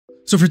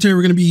So for today,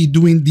 we're going to be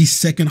doing the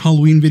second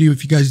Halloween video.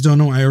 If you guys don't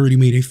know, I already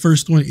made a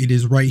first one. It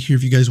is right here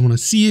if you guys want to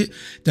see it.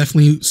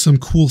 Definitely some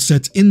cool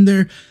sets in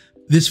there.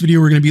 This video,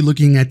 we're going to be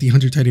looking at the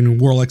Hunter, Titan,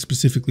 and Warlock,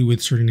 specifically with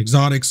certain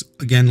exotics,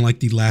 again, like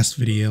the last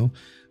video.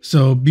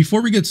 So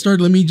before we get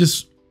started, let me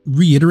just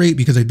reiterate,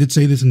 because I did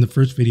say this in the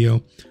first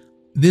video,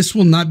 this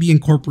will not be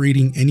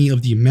incorporating any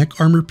of the Mech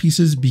Armor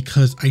pieces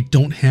because I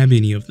don't have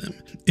any of them.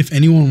 If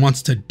anyone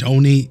wants to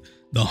donate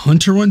the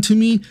Hunter one to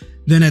me,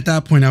 then at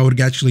that point I would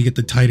actually get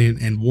the Titan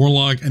and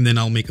Warlock, and then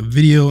I'll make a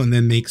video and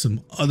then make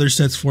some other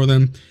sets for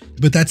them.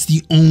 But that's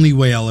the only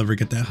way I'll ever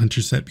get that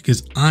Hunter set,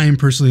 because I'm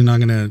personally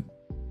not gonna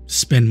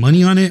spend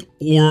money on it,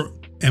 or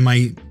am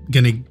I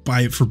gonna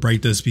buy it for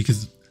Brightest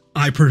because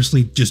I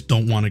personally just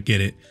don't want to get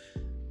it.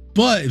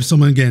 But if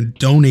someone again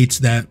donates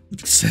that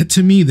set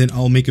to me, then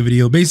I'll make a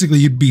video. Basically,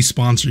 you'd be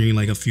sponsoring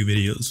like a few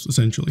videos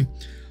essentially.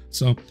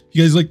 So if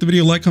you guys like the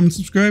video, like, comment,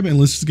 subscribe, and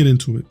let's just get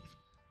into it.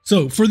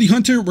 So for the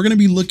Hunter, we're going to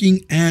be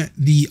looking at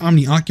the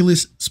Omni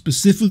Oculus,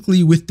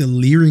 specifically with the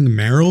Leering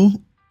Marrow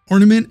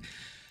ornament.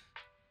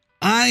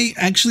 I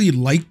actually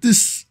like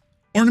this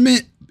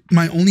ornament.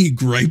 My only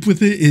gripe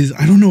with it is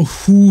I don't know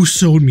who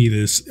showed me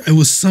this. It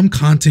was some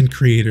content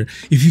creator.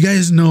 If you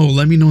guys know,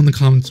 let me know in the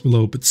comments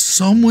below. But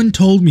someone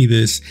told me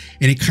this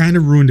and it kind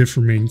of ruined it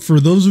for me. For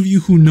those of you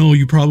who know,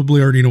 you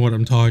probably already know what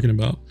I'm talking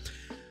about.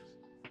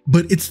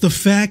 But it's the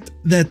fact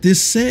that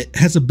this set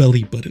has a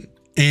belly button.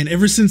 And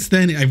ever since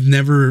then,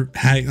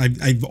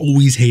 I've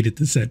always hated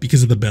this set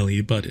because of the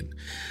belly button.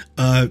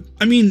 I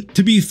mean,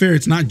 to be fair,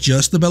 it's not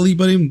just the belly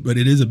button, but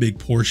it is a big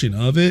portion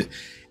of it.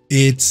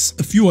 It's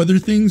a few other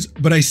things,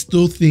 but I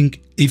still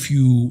think if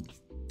you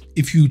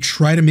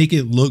try to make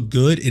it look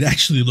good, it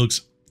actually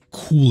looks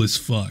cool as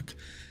fuck.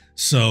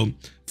 So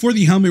for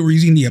the helmet, we're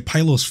using the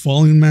Apylos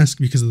Falling Mask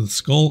because of the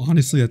skull.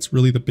 Honestly, that's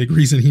really the big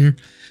reason here.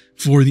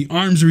 For the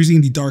arms, we're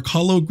using the Dark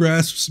Hollow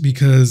Grasps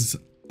because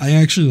I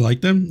actually like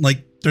them.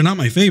 Like, they're not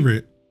my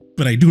favorite,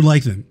 but I do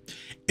like them.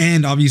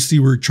 And obviously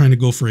we're trying to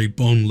go for a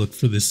bone look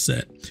for this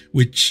set,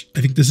 which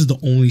I think this is the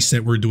only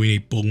set we're doing a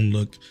bone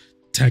look.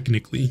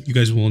 Technically, you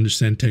guys will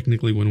understand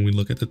technically when we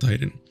look at the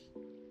Titan.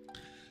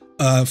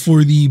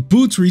 For the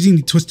boots, we're using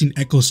the Twisting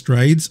Echo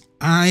Strides.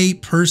 I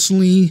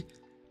personally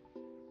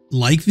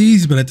like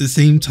these, but at the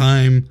same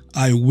time,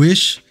 I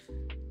wish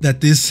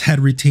that this had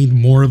retained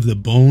more of the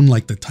bone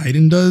like the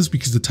Titan does,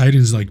 because the Titan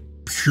is like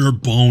pure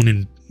bone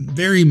and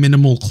very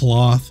minimal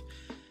cloth.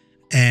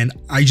 And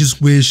I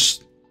just wish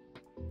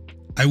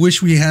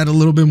we had a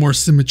little bit more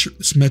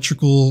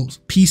symmetrical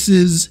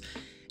pieces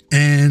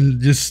and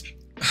just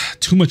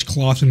too much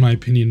cloth in my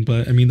opinion.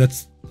 But I mean,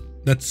 that's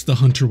the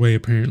Hunter way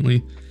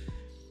apparently.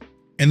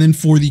 And then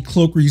for the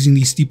cloak, we're using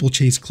the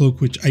Steeplechase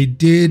cloak, which I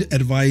did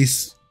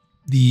advise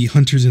the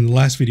Hunters in the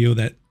last video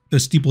that the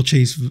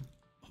Steeplechase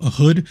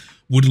hood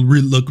would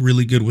look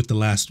really good with the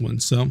last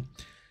one. So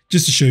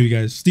just to show you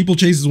guys,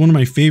 Steeplechase is one of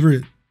my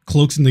favorite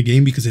cloaks in the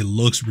game because it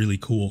looks really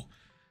cool.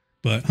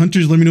 But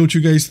Hunters, let me know what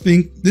you guys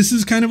think. This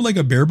is kind of like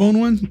a bare bone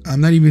one.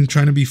 I'm not even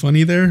trying to be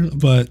funny there,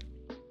 but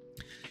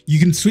you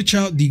can switch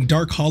out the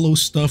Dark Hollow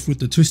stuff with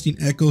the Twisting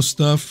Echo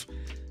stuff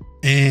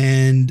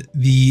and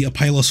the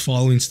Apylos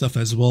Following stuff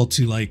as well,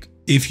 to like,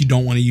 if you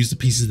don't want to use the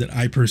pieces that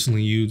I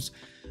personally use.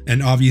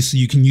 And obviously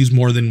you can use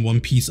more than one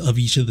piece of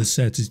each of the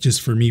sets. It's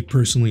just for me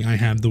personally, I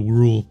have the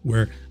rule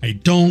where I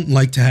don't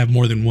like to have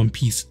more than one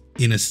piece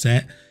in a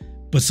set,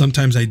 but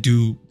sometimes I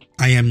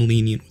am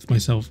lenient with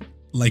myself,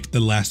 like the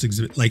last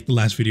exhibit, like the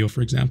last video,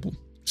 for example.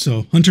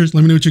 So Hunters,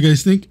 let me know what you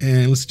guys think,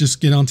 and let's just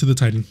get on to the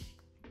Titan.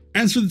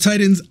 As for the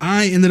Titans,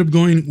 I ended up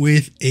going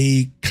with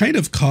a kind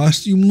of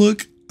costume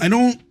look.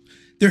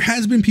 There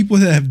has been people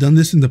that have done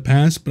this in the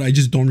past, but I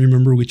just don't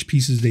remember which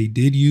pieces they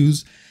did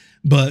use.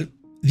 But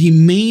the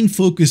main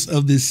focus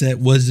of this set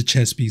was the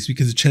chest piece,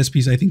 because the chest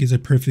piece I think is a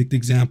perfect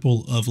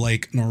example of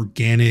like an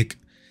organic,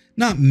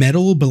 not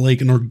metal, but like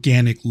an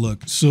organic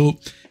look. So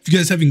if you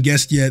guys haven't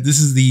guessed yet, this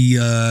is the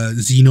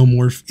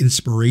Xenomorph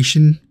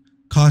inspiration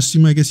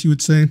costume, I guess you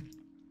would say.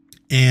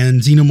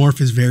 And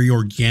Xenomorph is very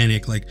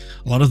organic. Like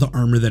a lot of the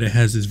armor that it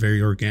has is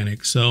very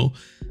organic. So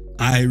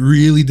I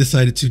really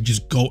decided to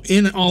just go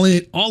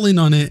all in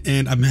on it.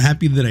 And I'm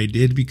happy that I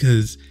did,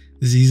 because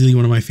this is easily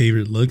one of my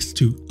favorite looks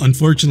too.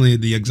 Unfortunately,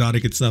 the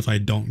exotic itself, I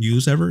don't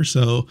use ever.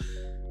 So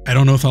I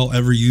don't know if I'll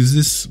ever use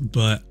this,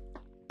 but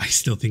I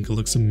still think it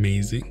looks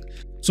amazing.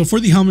 So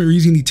for the helmet, we're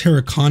using the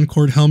Terra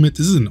Concord helmet.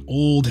 This is an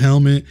old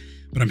helmet,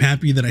 but I'm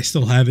happy that I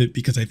still have it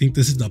because I think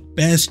this is the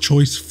best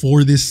choice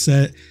for this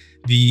set.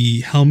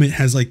 The helmet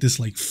has like this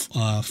like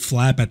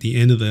flap at the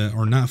end of the,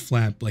 or not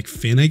flap, like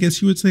fin, I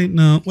guess you would say.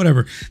 No,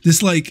 whatever.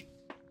 This like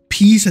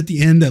piece at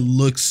the end that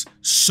looks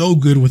so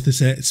good with this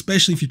set,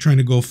 especially if you're trying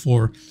to go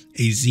for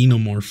a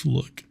Xenomorph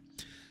look.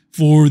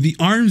 For the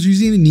arms, we're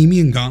using the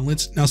Nemean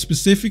gauntlets. Now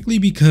specifically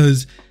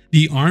because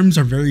the arms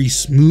are very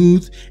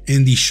smooth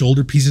and the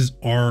shoulder pieces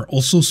are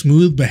also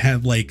smooth, but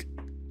have like,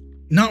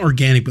 not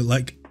organic, but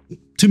like,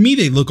 to me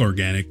they look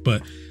organic,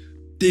 but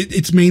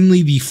it's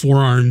mainly the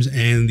forearms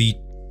and the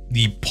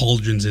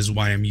pauldrons is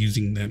why I'm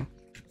using them.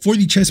 For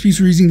the chest piece,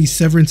 we're using the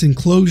Severance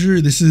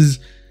Enclosure. This is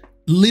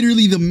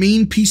literally the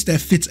main piece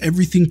that fits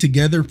everything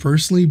together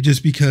personally,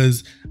 just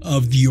because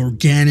of the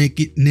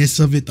organicness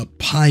of it, the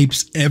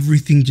pipes,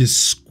 everything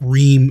just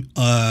scream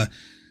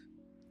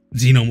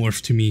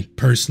xenomorph to me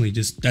personally.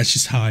 That's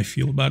just how I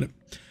feel about it.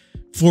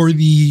 For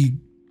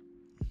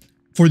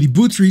the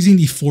boots, we're using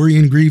the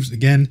Forian Greaves.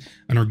 Again,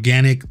 an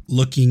organic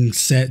looking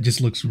set,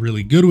 just looks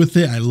really good with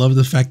it. I love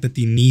the fact that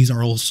the knees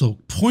are also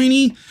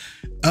pointy.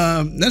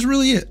 That's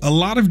really it. A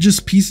lot of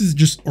just pieces,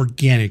 just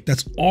organic.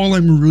 That's all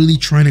I'm really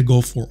trying to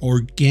go for.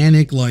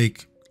 Organic,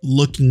 like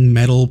looking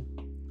metal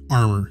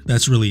armor.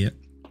 That's really it.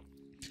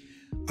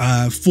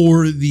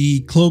 For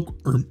the cloak,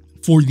 or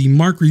for the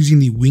mark, we're using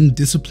the Wing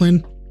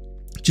Discipline,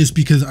 just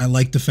because I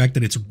like the fact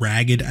that it's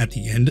ragged at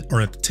the end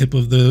or at the tip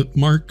of the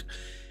mark.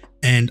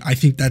 And I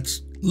think that's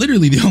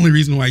literally the only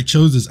reason why I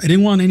chose this. I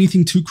didn't want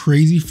anything too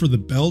crazy for the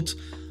belt,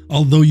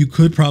 although you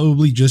could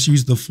probably just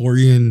use the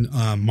Forian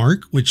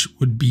mark, which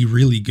would be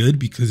really good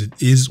because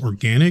it is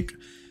organic.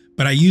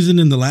 But I used it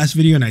in the last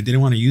video and I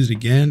didn't want to use it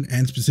again,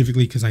 and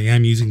specifically because I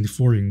am using the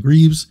Forian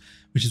Greaves,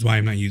 which is why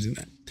I'm not using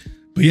that.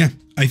 But yeah,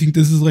 I think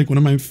this is like one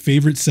of my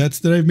favorite sets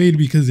that I've made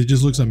because it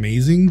just looks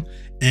amazing.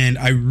 And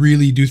I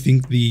really do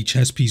think the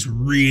chest piece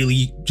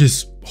really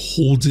just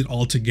holds it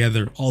all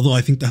together. Although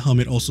I think the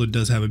helmet also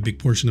does have a big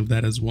portion of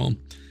that as well.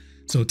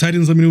 So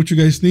Titans, let me know what you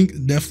guys think.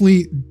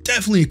 Definitely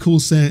a cool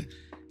set.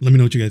 Let me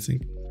know what you guys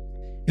think.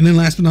 And then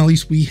last but not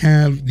least, we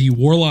have the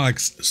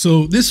Warlocks.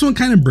 So this one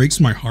kind of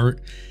breaks my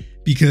heart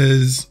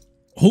because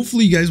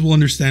hopefully you guys will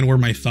understand where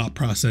my thought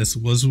process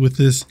was with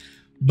this.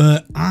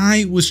 But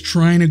I was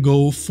trying to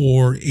go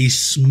for a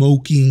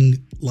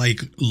smoking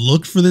like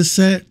look for this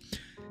set.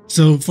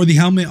 So for the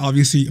helmet,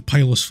 obviously a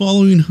pilot's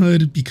following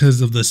hood because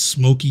of the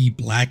smoky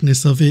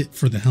blackness of it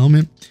for the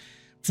helmet.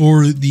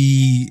 For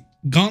the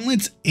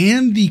gauntlets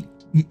and the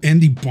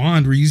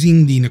bond, we're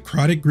using the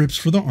necrotic grips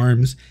for the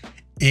arms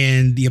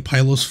and the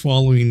Apollo's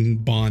following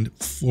bond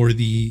for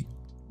the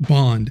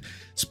bond,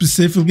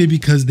 specifically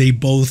because they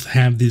both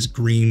have this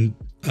green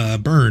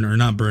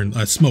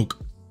smoke.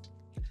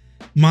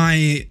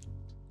 My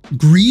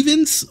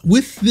grievance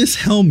with this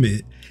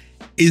helmet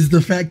is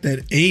the fact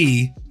that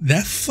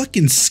that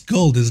fucking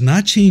skull does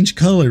not change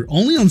color,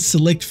 only on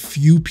select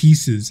few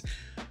pieces,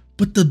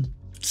 but the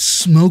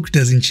smoke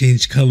doesn't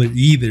change color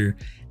either,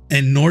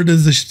 and nor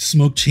does the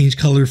smoke change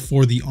color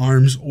for the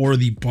arms or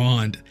the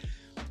bond.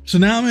 So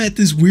now I'm at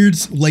this weird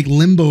like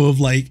limbo of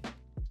like,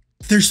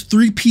 there's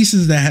 3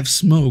 pieces that have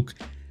smoke,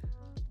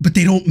 but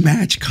they don't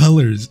match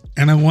colors.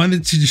 And I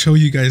wanted to show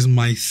you guys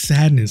my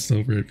sadness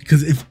over it,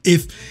 because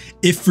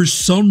if for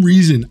some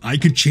reason I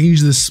could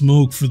change the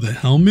smoke for the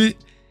helmet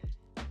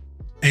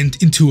and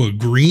into a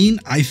green,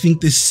 I think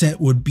this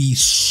set would be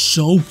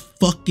so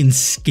fucking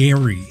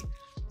scary.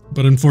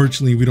 But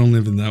unfortunately, we don't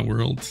live in that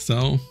world,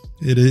 so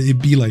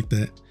it'd be like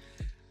that.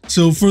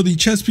 So for the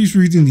chest piece,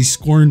 we're using the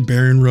Scorn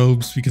Baron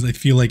robes because I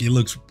feel like it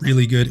looks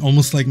really good,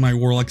 almost like my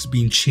Warlocks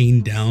being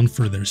chained down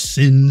for their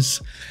sins.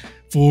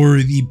 For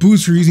the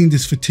boots, we're using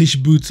this Fetish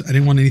boots. I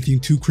didn't want anything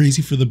too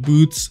crazy for the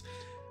boots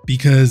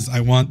because I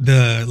want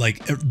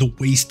the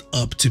waist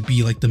up to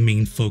be like the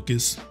main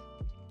focus.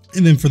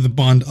 And then for the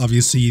bond,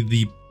 obviously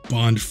the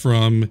bond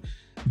from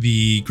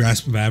the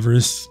Grasp of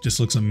Avarice just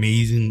looks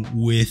amazing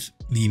with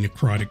the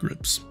necrotic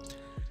grips.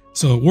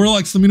 So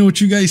Warlocks, let me know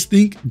what you guys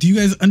think. Do you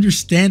guys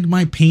understand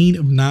my pain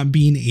of not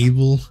being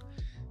able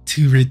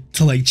to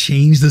like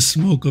change the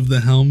smoke of the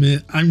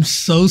helmet? I'm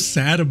so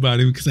sad about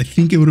it because I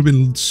think it would have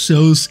been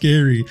so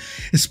scary,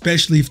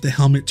 especially if the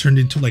helmet turned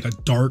into like a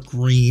dark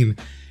green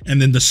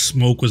and then the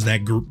smoke was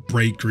that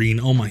bright green.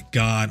 Oh my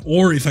god.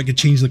 Or if I could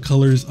change the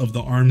colors of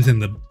the arms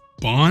and the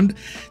bond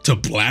to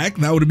black,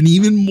 that would have been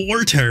even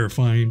more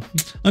terrifying.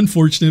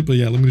 Unfortunate, but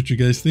yeah, let me know what you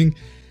guys think.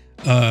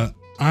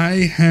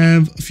 I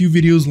have a few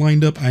videos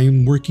lined up. I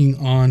am working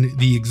on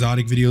the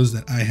exotic videos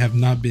that I have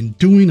not been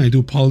doing. I do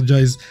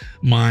apologize.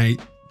 My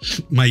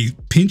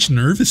pinched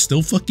nerve is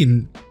still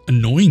fucking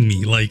annoying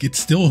me. Like, it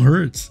still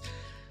hurts.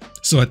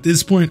 So at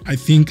this point, I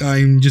think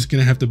I'm just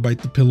gonna have to bite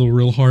the pillow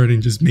real hard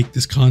and just make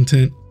this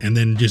content and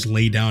then just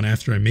lay down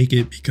after I make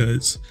it,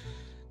 because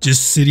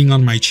just sitting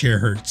on my chair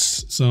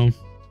hurts. So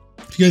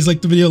if you guys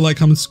like the video, like,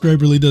 comment,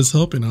 subscribe really does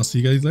help, and I'll see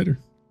you guys later.